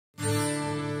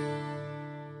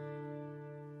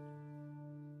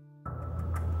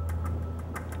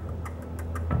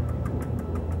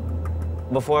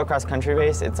Before a cross-country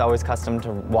race, it's always custom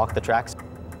to walk the tracks.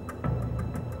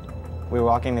 We were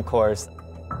walking the course.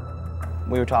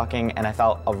 We were talking, and I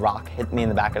felt a rock hit me in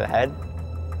the back of the head.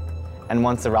 And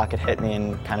once the rock had hit me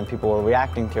and kind of people were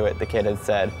reacting to it, the kid had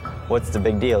said, "What's the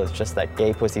big deal? It's just that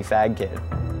gay pussy fag kid."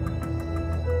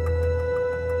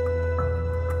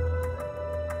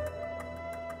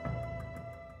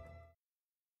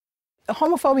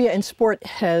 Homophobia in sport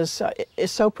is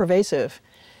so pervasive,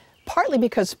 partly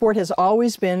because sport has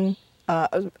always been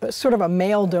sort of a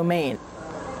male domain.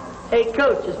 Hey,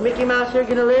 Coach, is Mickey Mouse here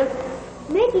gonna live?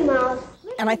 Mickey Mouse.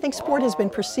 And I think sport has been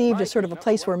perceived as sort of a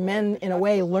place where men, in a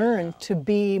way, learn to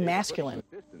be masculine.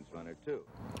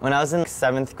 When I was in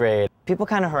 7th grade, people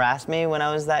kind of harassed me when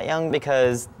I was that young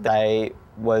because I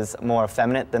was more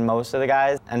effeminate than most of the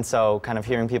guys. And so kind of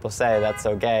hearing people say, "That's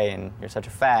so gay and you're such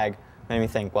a fag," made me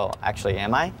think, well, actually,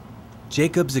 am I?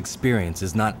 Jacob's experience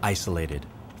is not isolated.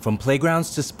 From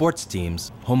playgrounds to sports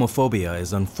teams, homophobia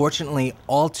is unfortunately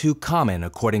all too common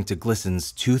according to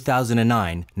GLSEN's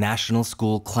 2009 National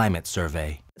School Climate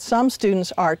Survey. Some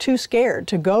students are too scared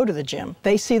to go to the gym.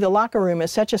 They see the locker room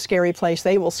as such a scary place,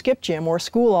 they will skip gym or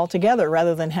school altogether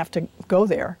rather than have to go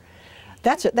there.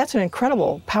 That's an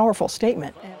incredible, powerful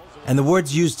statement. And the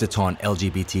words used to taunt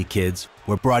LGBT kids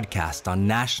were broadcast on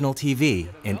national TV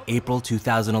in April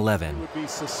 2011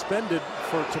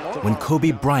 when Kobe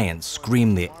Bryant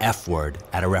screamed the F word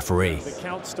at a referee. The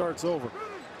count starts over.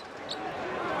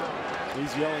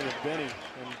 He's yelling at Benny.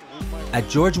 At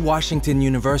George Washington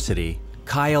University,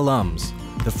 Chi alums,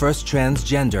 the first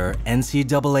transgender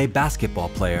NCAA basketball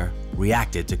player,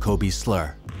 reacted to Kobe's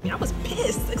slur. I was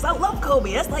pissed because I love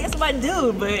Kobe. That's my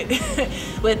dude.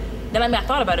 But then I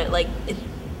thought about it.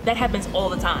 That happens all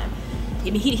the time. I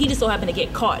mean, he just so happened to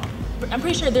get caught. I'm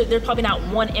pretty sure there's probably not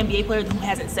one NBA player who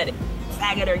hasn't said it,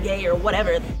 faggot or gay or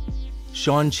whatever.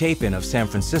 Sean Chapin of San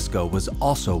Francisco was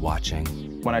also watching.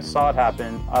 When I saw it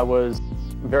happen, I was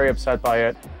very upset by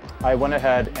it. I went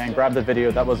ahead and grabbed the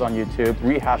video that was on YouTube,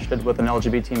 rehashed it with an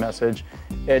LGBT message.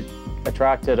 It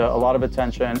attracted a lot of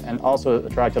attention and also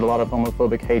attracted a lot of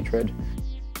homophobic hatred.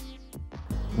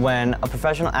 When a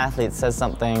professional athlete says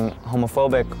something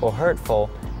homophobic or hurtful,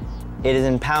 it is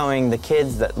empowering the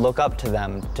kids that look up to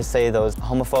them to say those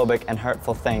homophobic and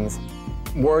hurtful things.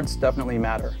 Words definitely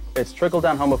matter. It's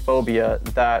trickle-down homophobia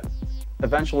that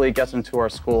eventually gets into our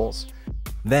schools.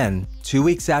 Then, 2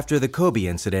 weeks after the Kobe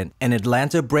incident, an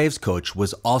Atlanta Braves coach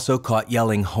was also caught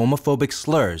yelling homophobic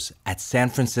slurs at San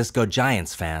Francisco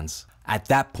Giants fans. At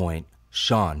that point,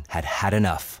 Sean had had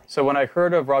enough. So when I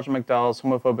heard of Roger McDowell's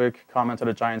homophobic comments at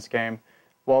a Giants game,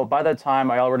 well, by that time,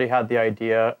 I already had the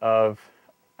idea of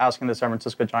asking the San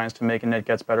Francisco Giants to make an It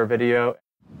Gets Better video.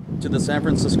 To the San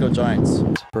Francisco Giants,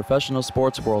 professional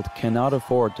sports world cannot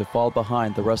afford to fall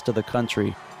behind the rest of the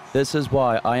country. This is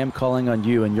why I am calling on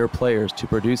you and your players to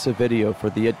produce a video for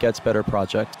the It Gets Better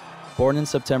project. Born in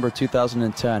September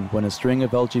 2010, when a string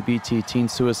of LGBT teen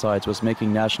suicides was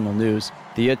making national news,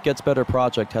 the It Gets Better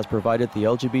project has provided the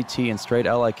LGBT and straight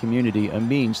ally community a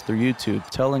means through YouTube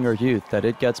telling our youth that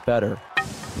it gets better.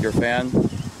 Your fan,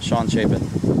 Sean Chapin.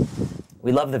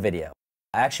 We love the video.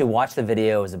 I actually watched the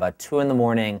video. It was about 2 in the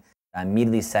morning. I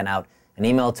immediately sent out an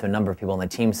email to a number of people on the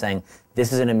team saying,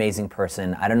 "This is an amazing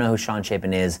person. I don't know who Sean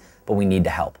Chapin is, but we need to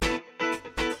help."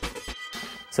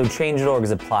 So Change.org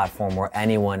is a platform where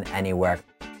anyone, anywhere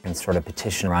can sort of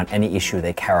petition around any issue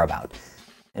they care about.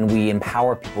 And we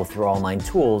empower people through online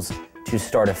tools to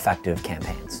start effective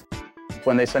campaigns.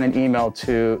 When they sent an email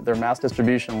to their mass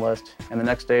distribution list, and the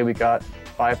next day we got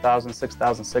 5,000,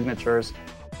 6,000 signatures,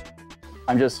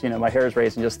 I'm just, my hair is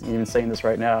raising just even saying this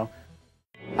right now.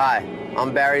 Hi,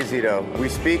 I'm Barry Zito. We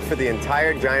speak for the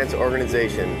entire Giants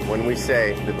organization when we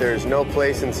say that there is no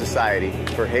place in society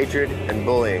for hatred and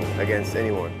bullying against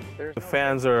anyone. The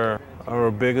fans are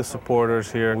our biggest supporters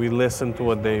here. We listen to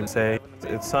what they say.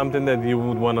 It's something that you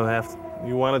would want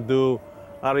to do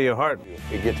out of your heart.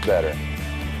 It gets better.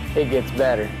 It gets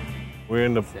better. We're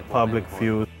in the public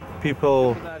view.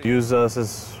 People use us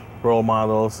as role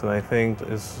models, and I think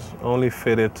it's only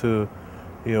fitted to,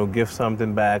 give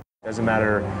something back. Doesn't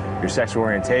matter your sexual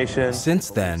orientation. Since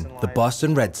then, the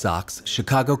Boston Red Sox,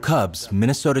 Chicago Cubs,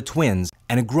 Minnesota Twins,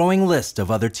 and a growing list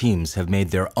of other teams have made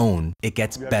their own It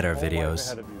Gets Better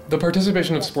videos. The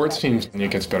participation of sports teams in the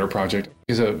It Gets Better project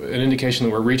is an indication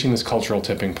that we're reaching this cultural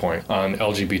tipping point on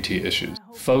LGBT issues.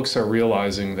 Folks are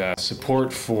realizing that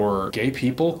support for gay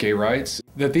people, gay rights,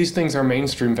 that these things are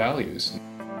mainstream values.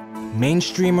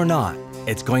 Mainstream or not,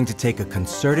 it's going to take a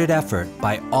concerted effort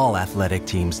by all athletic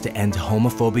teams to end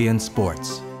homophobia in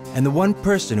sports. And the one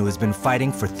person who has been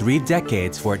fighting for 3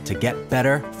 decades for it to get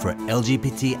better for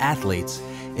LGBT athletes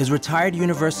is retired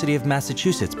University of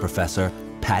Massachusetts professor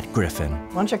Pat Griffin.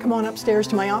 Why don't you come on upstairs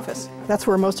to my office? That's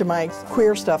where most of my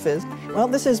queer stuff is. Well,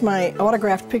 this is my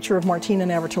autographed picture of Martina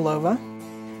Navratilova.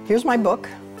 Here's my book,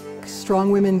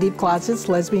 Strong Women, Deep Closets,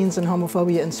 Lesbians and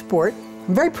Homophobia in Sport.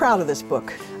 I'm very proud of this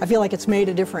book. I feel like it's made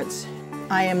a difference.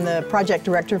 I am the project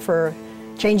director for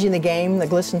Changing the Game, the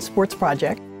GLSEN Sports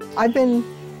Project. I've been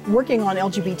working on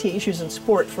LGBT issues in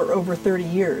sport for over 30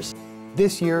 years.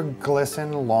 This year,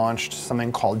 GLSEN launched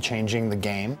something called Changing the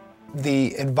Game.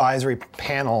 The advisory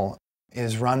panel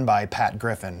is run by Pat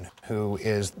Griffin, who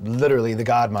is literally the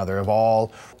godmother of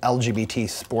all LGBT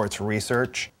sports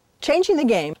research. Changing the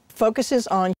Game focuses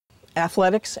on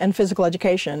athletics and physical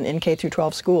education in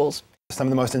K-12 schools. Some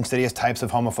of the most insidious types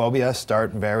of homophobia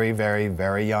start very, very,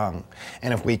 very young.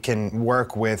 And if we can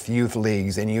work with youth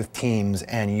leagues and youth teams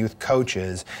and youth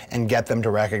coaches and get them to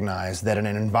recognize that in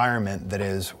an environment that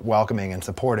is welcoming and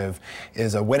supportive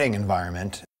is a winning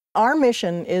environment. Our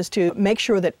mission is to make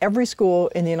sure that every school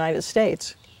in the United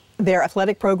States, their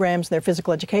athletic programs, their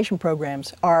physical education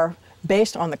programs are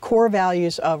based on the core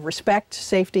values of respect,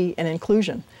 safety, and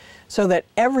inclusion, so that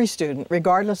every student,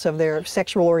 regardless of their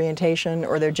sexual orientation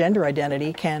or their gender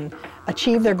identity, can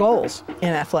achieve their goals in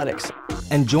athletics.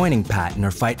 And joining Pat in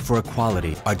her fight for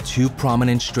equality are two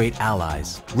prominent straight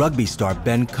allies, rugby star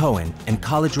Ben Cohen and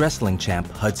college wrestling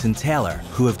champ Hudson Taylor,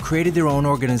 who have created their own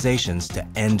organizations to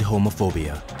end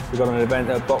homophobia. We've got an event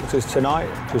at Boxers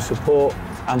tonight to support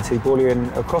anti-bullying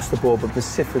across the board, but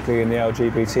specifically in the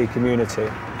LGBT community.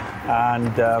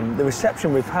 And the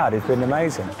reception we've had has been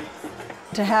amazing.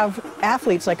 To have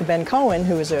athletes like Ben Cohen,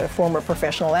 who is a former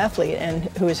professional athlete and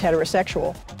who is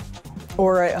heterosexual,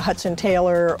 or a Hudson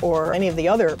Taylor, or any of the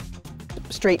other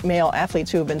straight male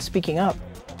athletes who have been speaking up,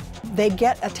 they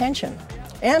get attention.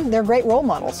 And they're great role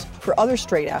models for other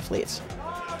straight athletes.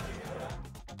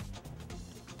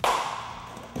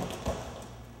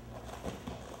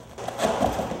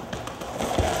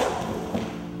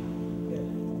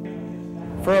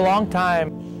 For a long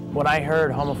time, when I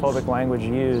heard homophobic language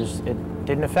used, it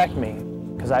didn't affect me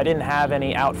because I didn't have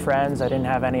any out friends, I didn't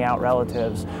have any out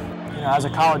relatives. You know, as a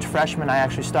college freshman, I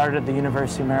actually started at the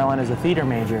University of Maryland as a theater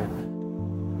major.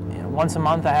 You know, once a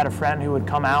month, I had a friend who would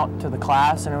come out to the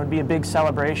class, and it would be a big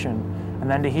celebration. And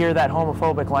then to hear that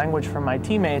homophobic language from my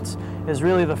teammates is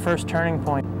really the first turning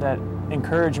point that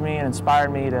encouraged me and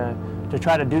inspired me to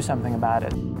try to do something about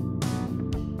it.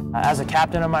 As a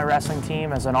captain of my wrestling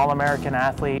team, as an All-American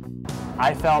athlete,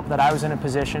 I felt that I was in a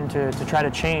position to try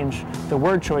to change the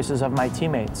word choices of my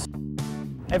teammates.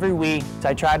 Every week,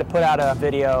 I try to put out a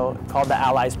video called the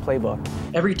Allies Playbook.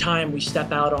 Every time we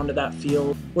step out onto that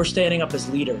field, we're standing up as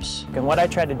leaders. And what I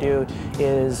try to do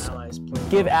is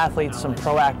give athletes some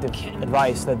proactive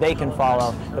advice that they can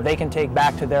follow, that they can take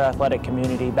back to their athletic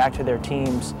community, back to their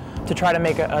teams, to try to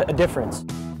make a difference.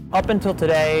 Up until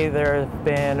today, there have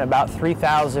been about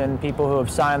 3,000 people who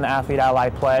have signed the Athlete Ally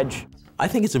Pledge. I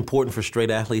think it's important for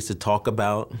straight athletes to talk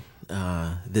about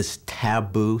this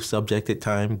taboo subject at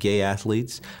times, gay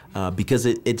athletes, because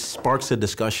it sparks a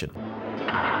discussion.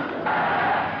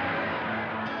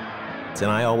 And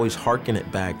I always hearken it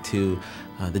back to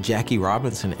the Jackie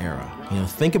Robinson era. You know,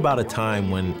 think about a time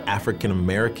when African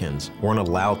Americans weren't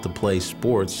allowed to play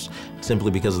sports simply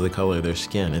because of the color of their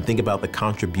skin. And think about the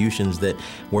contributions that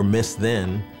were missed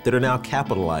then that are now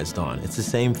capitalized on. It's the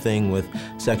same thing with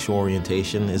sexual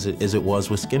orientation as it was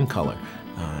with skin color.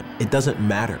 It doesn't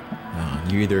matter.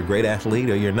 You're either a great athlete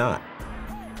or you're not.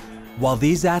 While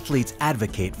these athletes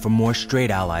advocate for more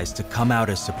straight allies to come out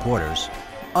as supporters,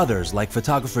 others, like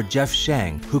photographer Jeff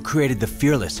Shang, who created the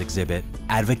Fearless exhibit,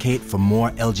 advocate for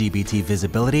more LGBT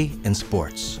visibility in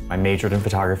sports. I majored in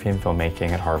photography and filmmaking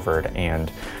at Harvard and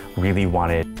really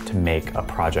wanted to make a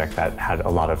project that had a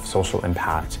lot of social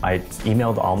impact. I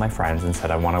emailed all my friends and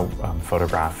said I want to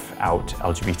photograph out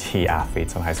LGBT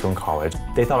athletes in high school and college.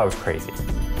 They thought I was crazy.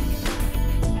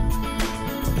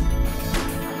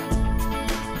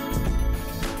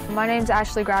 My name's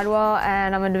Ashley Gradwell,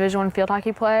 and I'm a Division I field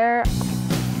hockey player.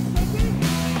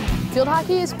 Field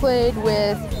hockey is played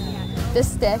with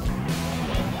this stick.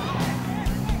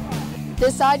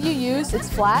 This side you use, it's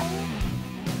flat.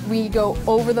 We go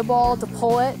over the ball to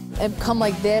pull it and come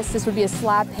like this. This would be a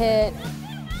slap hit.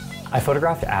 I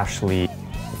photographed Ashley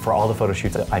for all the photo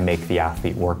shoots that I make the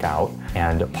athlete work out,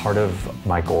 and part of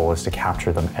my goal is to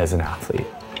capture them as an athlete.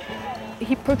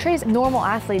 He portrays normal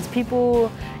athletes,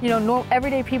 people, you know,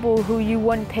 everyday people who you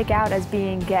wouldn't pick out as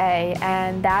being gay,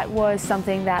 and that was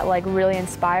something that really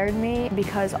inspired me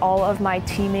because all of my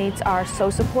teammates are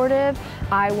so supportive.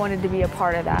 I wanted to be a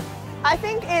part of that. I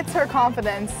think it's her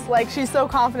confidence. She's so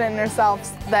confident in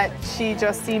herself that she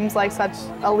just seems like such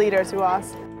a leader to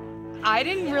us. I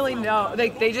didn't really know.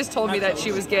 They just told me that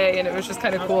she was gay, and it was just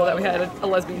kind of cool that we had a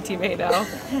lesbian teammate now.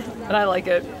 And I like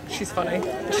it. She's funny.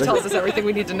 She tells us everything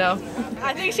we need to know.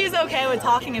 I think she's okay with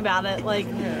talking about it. Like,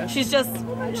 she's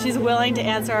willing to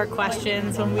answer our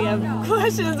questions when we have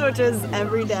questions, which is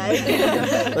every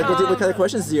day. Like, what kind of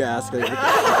questions do you ask? Like,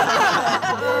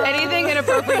 anything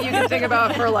inappropriate you can think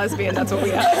about for a lesbian, that's what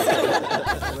we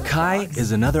ask. Kai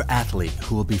is another athlete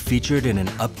who will be featured in an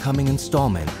upcoming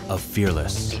installment of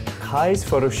Fearless. Kai's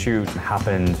photo shoot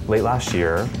happened late last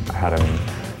year. I had him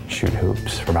shoot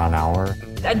hoops for about an hour.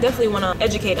 I definitely want to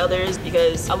educate others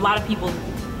because a lot of people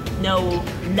know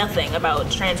nothing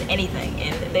about trans anything,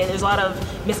 and there's a lot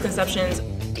of misconceptions.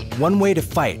 One way to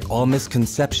fight all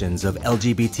misconceptions of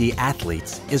LGBT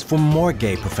athletes is for more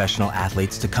gay professional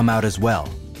athletes to come out as well.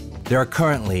 There are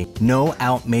currently no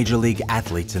out major league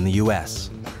athletes in the US,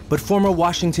 but former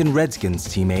Washington Redskins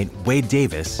teammate Wade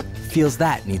Davis feels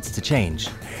that needs to change.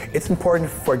 It's important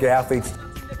for gay athletes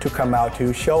to come out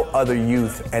to show other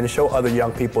youth and show other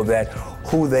young people that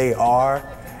who they are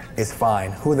is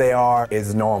fine. Who they are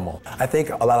is normal. I think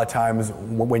a lot of times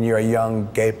when you're a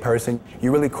young gay person,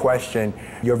 you really question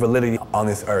your validity on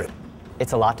this earth.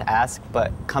 It's a lot to ask,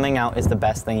 but coming out is the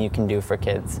best thing you can do for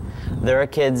kids. There are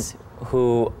kids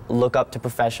who look up to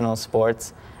professional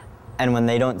sports, and when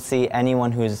they don't see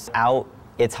anyone who's out,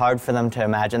 it's hard for them to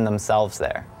imagine themselves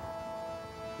there.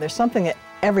 There's something that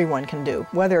everyone can do,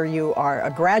 whether you are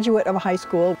a graduate of a high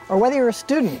school or whether you're a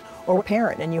student or a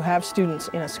parent and you have students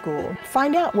in a school.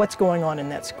 Find out what's going on in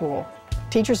that school.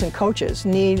 Teachers and coaches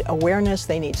need awareness,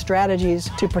 they need strategies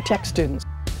to protect students.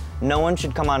 No one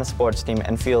should come on a sports team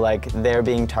and feel like they're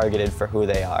being targeted for who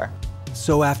they are.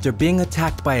 So after being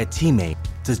attacked by a teammate,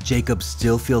 does Jacob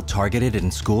still feel targeted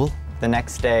in school? The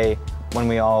next day, when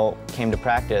we all came to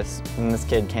practice, when this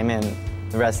kid came in,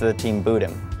 the rest of the team booed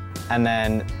him. And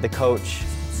then the coach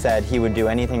said he would do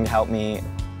anything to help me.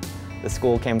 The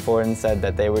school came forward and said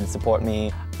that they would support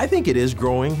me. I think it is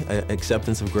growing,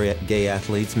 acceptance of gay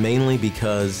athletes, mainly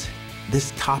because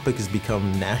this topic has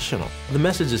become national. The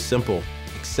message is simple: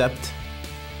 accept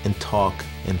and talk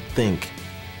and think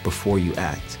before you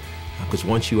act. Because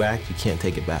once you act, you can't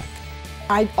take it back.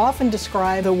 I often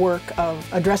describe the work of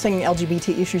addressing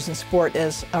LGBT issues in sport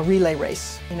as a relay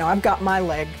race. You know, I've got my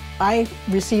leg. I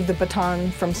received the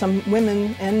baton from some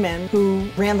women and men who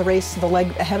ran the race the leg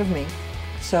ahead of me.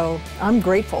 So I'm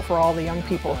grateful for all the young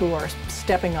people who are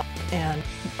stepping up and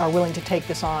are willing to take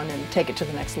this on and take it to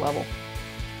the next level.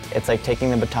 It's like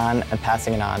taking the baton and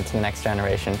passing it on to the next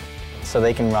generation so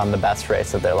they can run the best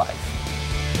race of their life.